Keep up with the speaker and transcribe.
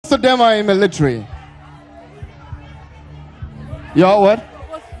both of them are in military. You're what?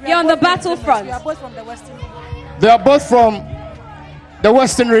 You're on the battlefront. We are both from the Western region. They are both from the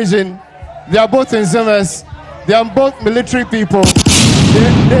Western region. They are both in Zimmers. They are both military people.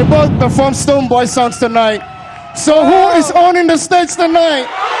 They both perform Stone Boy songs tonight. So who is owning the stage tonight?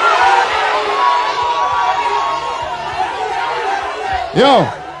 Yo,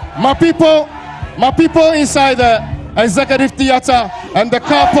 my people inside the executive theater and the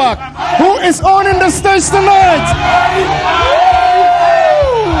car park. Who is owning the stage tonight?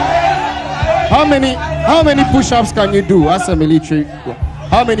 How many push-ups can you do as a military?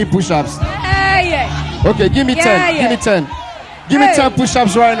 How many push-ups? Okay, give me 10. Give me 10. Give me 10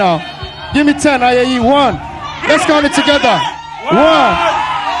 push-ups right now. Give me 10. I hear you. 1. Let's count it together. 1,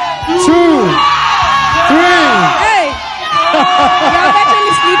 2, 3.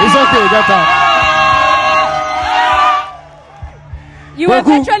 It's okay, get out. You were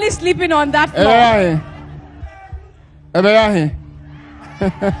eventually sleeping on that floor.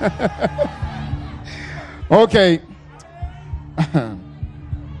 Okay.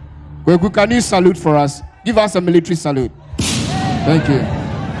 Kwaku, can you salute for us? Give us a military salute. Thank you.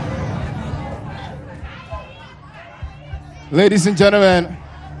 Ladies and gentlemen,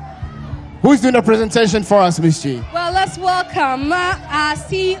 who's doing the presentation for us, Miss G? Well, let's welcome our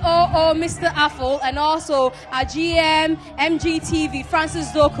COO, Mr. Affle, and also our GM, MGTV,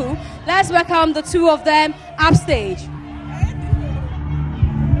 Francis Doku. Let's welcome the two of them upstage.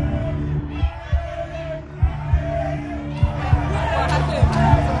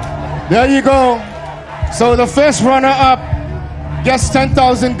 There you go. So the first runner-up gets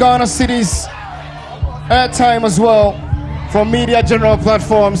 10,000 Ghana cedis airtime as well from media general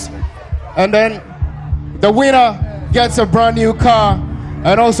platforms. And then the winner gets a brand new car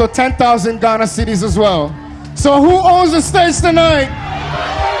and also 10,000 Ghana cedis as well. So who owns the stage tonight?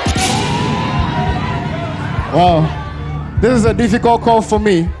 Wow, this is a difficult call for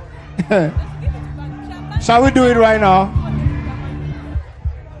me. Shall we do it right now?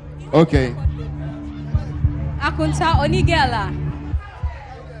 Okay. Akunta Onigela.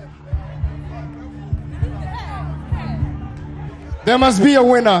 There must be a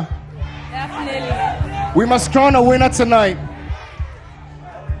winner. Definitely. We must crown a winner tonight.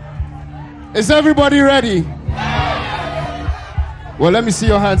 Is everybody ready? Well, let me see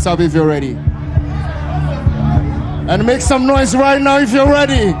your hands up if you're ready. And make some noise right now if you're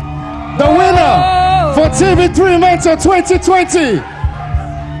ready. The winner for TV3 Mentor 2020.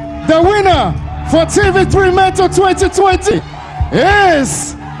 The winner for TV3 Mentor 2020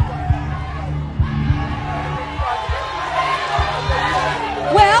 is...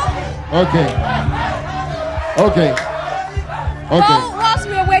 Well... Okay. Well, whilst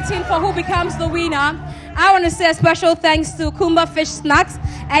we are waiting for who becomes the winner, I want to say a special thanks to Kumba Fish Snacks.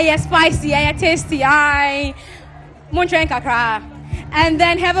 Aye, spicy, aye, tasty, aye. Munchen kakra. And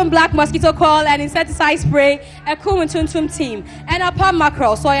then Heaven Black Mosquito Coil and Insecticide Spray, a Kumun Tum team. And a Palm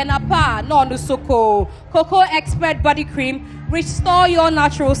Mackerel, soy and a pa, no Soko. Cocoa Expert Body Cream, restore your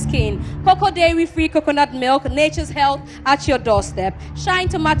natural skin. Cocoa Dairy Free Coconut Milk, nature's health at your doorstep. Shine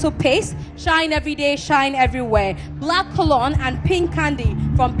Tomato Paste, shine every day, shine everywhere. Black Cologne and Pink Candy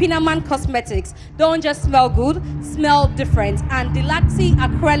from Pinaman Cosmetics. Don't just smell good, smell different. And Dilati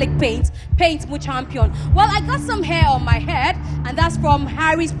Acrylic Paint mu champion. Well, I got some hair on my head, and that's from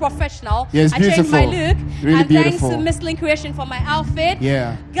Harry's Professional. Yes, beautiful. I changed my look. Really and beautiful. Thanks to Miss Link Creation for my outfit.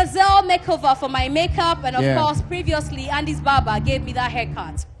 Yeah. Gazelle Makeover for my makeup. And of course, previously, Andy's barber gave me that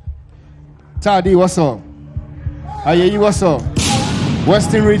haircut. Tadi, what's up? Ayeyi, what's up?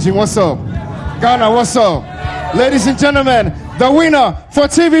 Western region, what's up? Ghana, what's up? Ladies and gentlemen, the winner for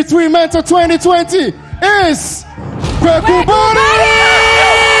TV3 Mentor 2020 is Kwaku Bany!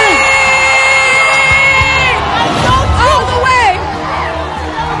 All the way!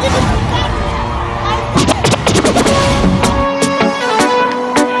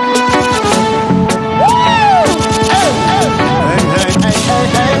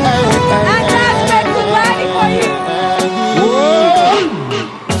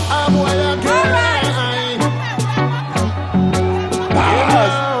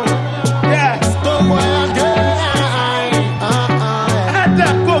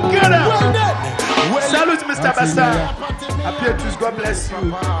 God bless you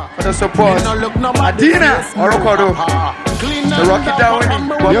for the support. Adina Orokodo. The Rocky Down.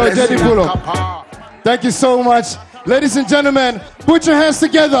 God bless you. Thank you so much. Ladies and gentlemen, put your hands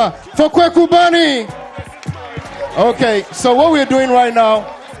together for Kwaku Bany. Okay, so what we're doing right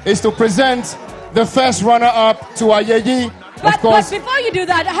now is to present the first runner-up to Ayeyi. But before you do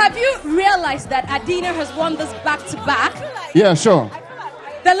that, have you realized that Adina has won this back-to-back? Yeah, sure.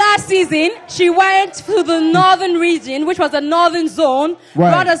 The last season, she went to the northern region, which was the northern zone,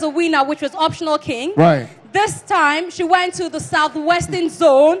 brought us a winner, which was Optional King. Right. This time, she went to the southwestern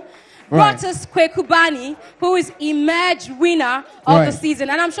zone, brought us Kwaku Bany, who is emerged winner of the season.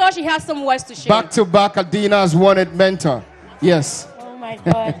 And I'm sure she has some words to share. Back to back, Adina's wanted mentor. Yes. Oh my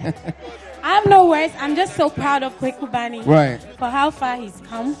God. I have no words. I'm just so proud of Kwaku Bany for how far he's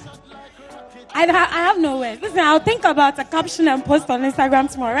come. I have no words. Listen, I'll think about a caption and post on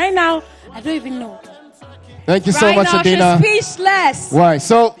Instagram tomorrow. Right now, I don't even know. Thank you so much, Adina. She's speechless. Right,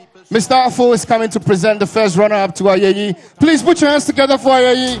 so Mr. Afo is coming to present the first runner-up to Ayeyi. Please put your hands together for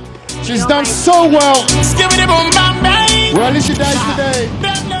Ayeyi. She's done so well. Well, at least she dies today.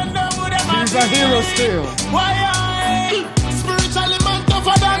 She's a hero still.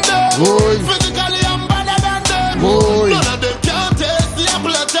 Physically, I'm better than them. None of them can taste the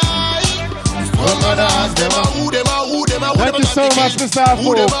apple of time. Thank you so much, Mr.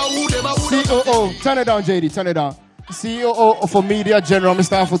 Afo. COO. Turn it down, JD. Turn it down. COO for Media General,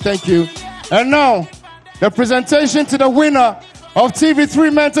 Mr. Afo. Thank you. And now, the presentation to the winner of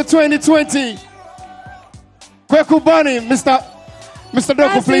TV3 Mentor 2020. Kwaku Bany, Mr.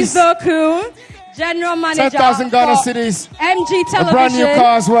 Doku, please. Doku, General Manager 10,000 Ghana cities. MG Television. A brand new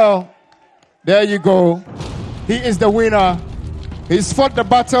car as well. There you go. He is the winner. He's fought the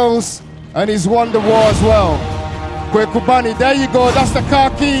battles and he's won the war as well. Kwaku Bany, there you go. That's the car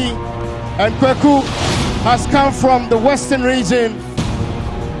key. And Kwaku has come from the western region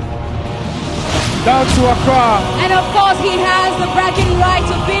down to Accra. And of course, he has the bragging right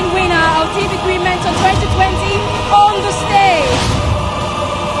of being winner of TV3 Mentor 2020 on the stage.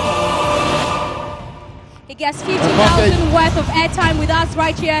 He gets 50,000 worth of airtime with us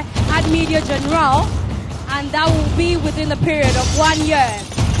right here at Media General. And that will be within the period of 1 year.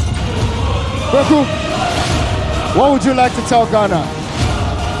 Kwaku, what would you like to tell Ghana?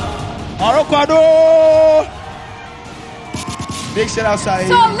 Arokado! Big shout outside.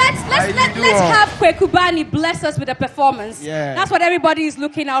 So let's have Kwaku Bany bless us with a performance. Yeah. That's what everybody is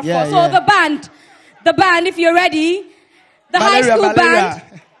looking out Yeah, for. So yeah. the band, if you're ready, the high school band.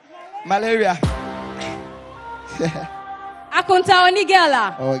 Malaria. Akunta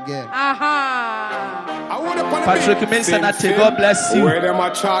Onigela. Oh, again. Aha. Patrick Minsanate, God bless you. Where them a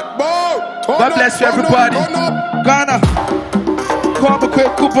chat, boy? God bless you, everybody. Ghana.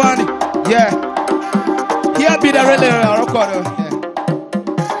 Kwaku Bany. Yeah. Here be the really record.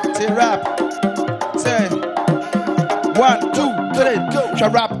 Say rap. Say 1, 2, 3, go.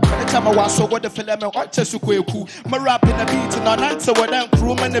 Rap. Anytime I was so what the film I watch us Kwaku. My rap in the beat and an answer when I'm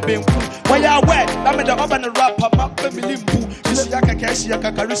crew and the been cool. Why I wet? I'm in the urban rap. I'm up family limbo. This yaka cash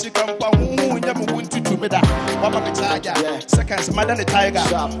yaka karisi kampa. Who never went to me that. Mama me tiger. Seconds, Madam the tiger.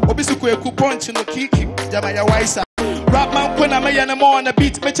 Obisu Kwaku punch in the kiki. Jamaya Waisa. Rap man when I'm a more on the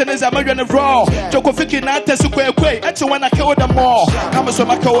beat, mention is I'm a raw. Joko Fiki Nata Sukwe, actually when I kill them more. I'm a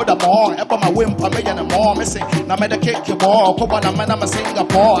swimmer kill them more. Ever my wimp, I'm a more missing. Now made a cake more. Come on, I'm a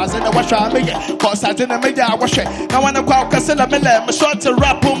Singapore. As in the wash I make it. Cause I didn't make I wash it. Now when I go Casella Miller, I'm short to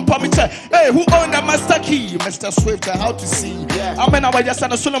rap pumpamita. Hey, who owned the master key? Mr. Swift, how to see. I'm in our just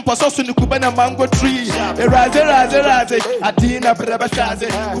on a Sulam Pasos in the Kubana mango tree. Raze, Adina Brabashaze,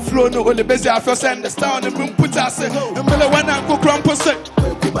 who flow no only busy. I feel send the stone and room put us in. Mbele wana ko crumple set.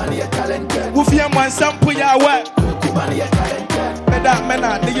 Wufi amwan sample ya wa. Meda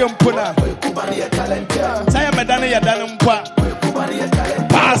mena ni yompuna. Saya medane ya danumpa.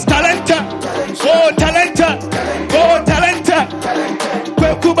 Pass talenta. Oh talenta. Oh talenta.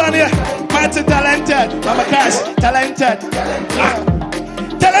 Kwaku Bany, Martin talented. Mama Cash talented.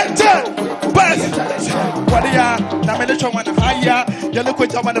 Talented. Buzz. What are ya? Now me the chong wanna hire. You look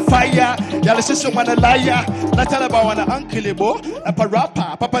what you wanna fire. You listen wanna liar. Not tell about wanna uncle bo. A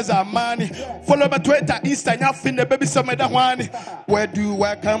rapper, Papa's a money. Follow my Twitter, Insta, you fin the baby some of the one. Where do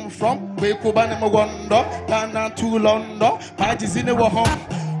I come from? Kwaku Bany mo wonder. Ghana to London. Parties in the home.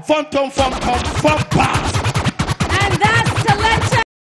 Phantom.